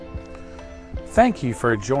Thank you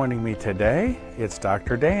for joining me today. It's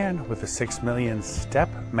Dr. Dan with the 6 Million Step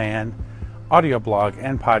Man audio blog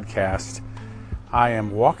and podcast. I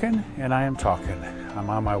am walking and I am talking. I'm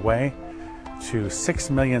on my way to 6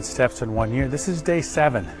 million steps in 1 year. This is day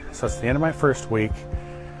 7, so it's the end of my first week.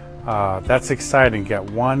 That's exciting. Got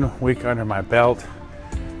 1 week under my belt.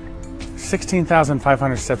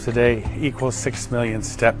 16,500 steps a day equals 6 million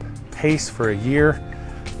step pace for a year.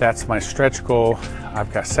 That's my stretch goal.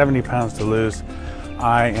 I've got 70 pounds to lose.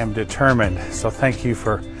 I am determined. So thank you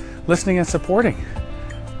for listening and supporting.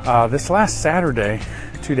 This last Saturday,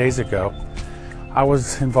 2 days ago, I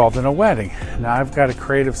was involved in a wedding. Now I've got a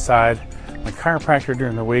creative side. I'm a chiropractor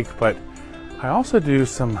during the week, but I also do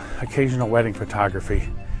some occasional wedding photography.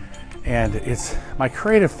 And it's my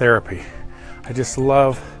creative therapy. I just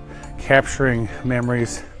love capturing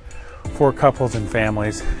memories for couples and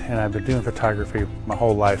families, and I've been doing photography my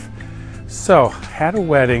whole life. So, had a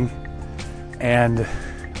wedding, and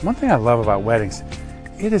one thing I love about weddings,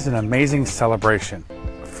 it is an amazing celebration.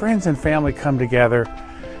 Friends and family come together,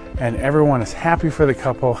 and everyone is happy for the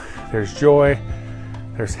couple. There's joy,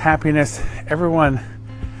 there's happiness. Everyone,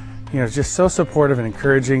 is just so supportive and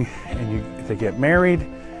encouraging, and they get married.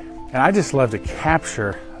 And I just love to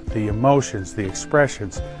capture the emotions, the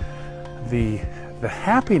expressions, the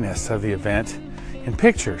happiness of the event in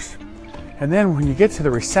pictures. And then when you get to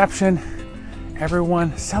the reception,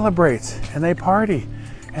 everyone celebrates and they party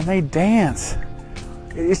and they dance.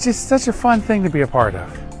 It's just such a fun thing to be a part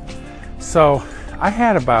of. So I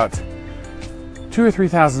had about 2,000 or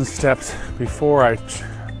 3,000 steps before I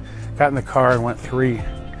got in the car and went 3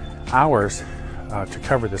 hours to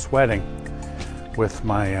cover this wedding with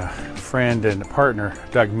my friend and partner,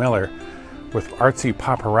 Doug Miller, with Artsy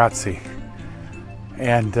Paparazzi.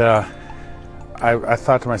 And I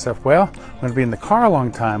thought to myself, well, I'm going to be in the car a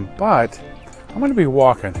long time, but I'm going to be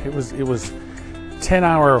walking. It was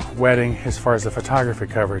 10-hour wedding as far as the photography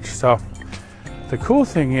coverage. So the cool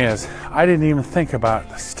thing is, I didn't even think about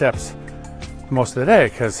the steps most of the day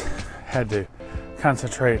because I had to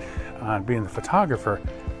concentrate on being the photographer.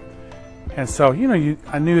 And so,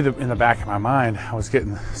 I knew that in the back of my mind I was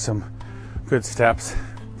getting some good steps,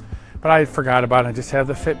 but I forgot about it. I just have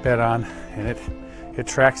the Fitbit on, and it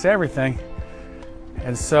tracks everything.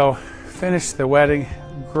 And so, finished the wedding.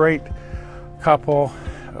 Great couple,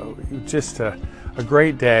 just a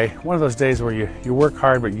great day. One of those days where you work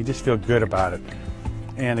hard, but you just feel good about it.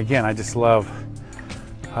 And again, I just love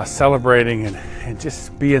celebrating and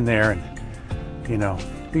just being there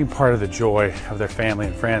and, being part of the joy of their family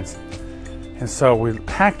and friends. And so we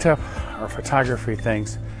packed up our photography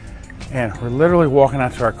things, and we're literally walking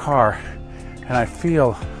out to our car, and I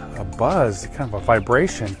feel a buzz, kind of a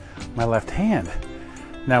vibration in my left hand.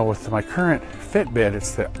 Now with my current Fitbit,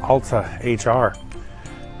 it's the Alta HR.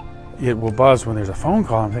 It will buzz when there's a phone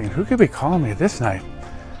call. I'm thinking, who could be calling me this night?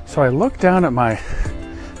 So I look down at my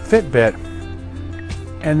Fitbit,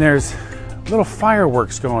 and there's little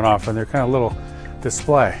fireworks going off on their kind of little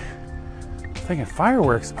display. I'm thinking,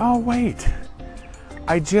 fireworks? Oh wait,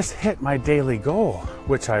 I just hit my daily goal,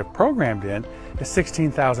 which I've programmed in, is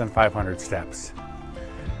 16,500 steps.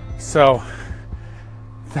 So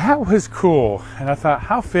that was cool, and I thought,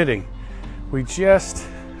 how fitting. We're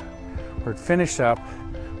finished up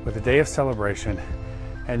with a day of celebration,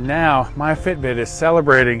 and now my Fitbit is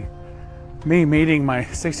celebrating me meeting my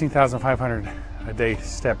 16,500 a day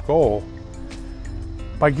step goal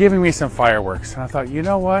by giving me some fireworks. And I thought, you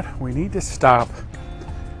know what? We need to stop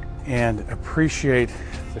and appreciate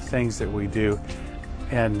the things that we do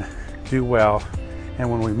and do well. And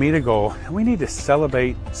when we meet a goal, we need to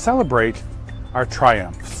celebrate our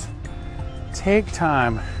triumphs. Take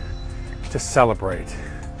time to celebrate.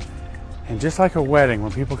 And just like a wedding,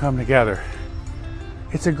 when people come together,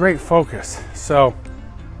 it's a great focus. So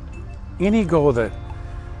any goal that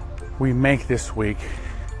we make this week,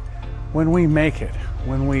 when we make it,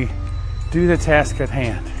 when we do the task at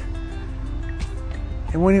hand,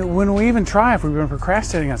 and when we even try, if we've been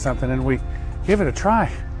procrastinating on something and we give it a try,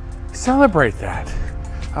 celebrate that.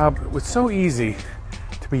 It's so easy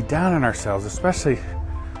to be down on ourselves, especially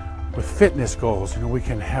with fitness goals. We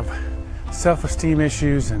can have self-esteem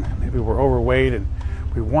issues, and maybe we're overweight and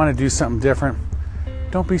we want to do something different.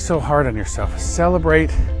 Don't be so hard on yourself.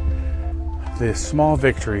 Celebrate the small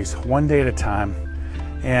victories one day at a time.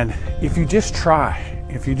 And if you just try,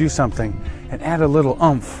 if you do something and add a little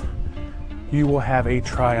oomph, you will have a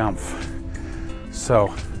triumph.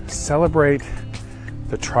 So celebrate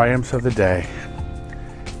the triumphs of the day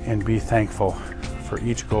and be thankful for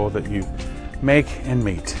each goal that you make and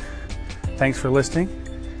meet. Thanks for listening,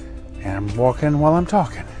 and I'm walking while I'm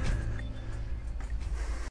talking.